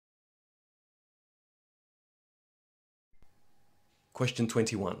Question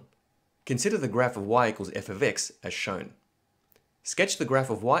 21. Consider the graph of y equals f of x as shown. Sketch the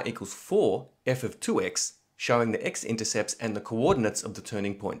graph of y equals 4 f of 2x, showing the x-intercepts and the coordinates of the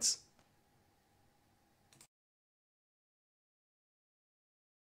turning points.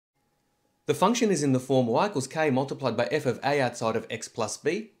 The function is in the form y equals k multiplied by f of a outside of x plus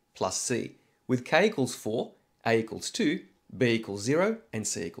b plus c, with k equals 4, a equals 2, b equals 0, and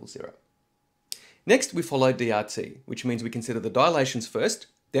c equals 0. Next, we follow DRT, which means we consider the dilations first,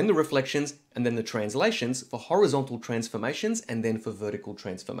 then the reflections, and then the translations for horizontal transformations and then for vertical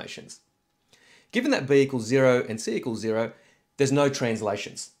transformations. Given that b equals 0 and c equals 0, there's no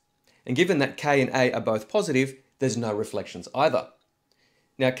translations. And given that k and a are both positive, there's no reflections either.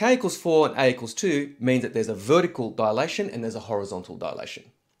 Now k equals 4 and a equals 2 means that there's a vertical dilation and there's a horizontal dilation.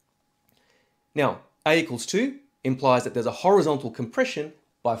 Now, a equals 2 implies that there's a horizontal compression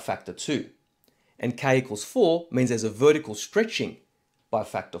by factor 2. And k equals 4 means there's a vertical stretching by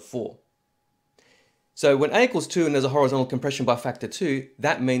factor 4. So when a equals 2 and there's a horizontal compression by factor 2,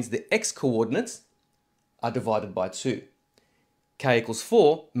 that means the x coordinates are divided by 2. K equals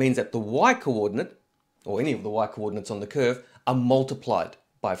 4 means that the y coordinate, or any of the y coordinates on the curve, are multiplied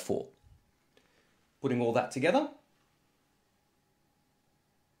by 4. Putting all that together,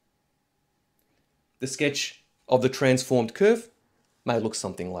 the sketch of the transformed curve may look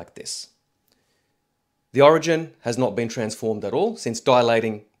something like this. The origin has not been transformed at all, since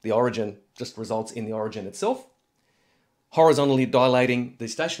dilating the origin just results in the origin itself. Horizontally dilating the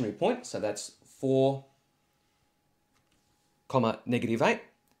stationary point, so that's 4, negative 8.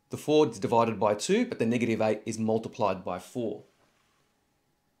 The 4 is divided by 2, but the negative 8 is multiplied by 4.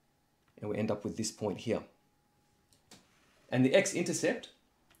 And we end up with this point here. And the x-intercept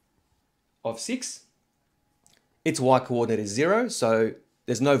of 6, its y-coordinate is 0, so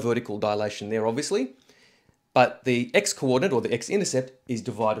there's no vertical dilation there, obviously. But the x-coordinate, or the x-intercept, is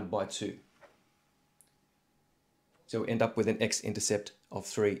divided by 2. So we end up with an x-intercept of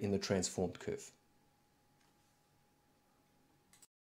 3 in the transformed curve.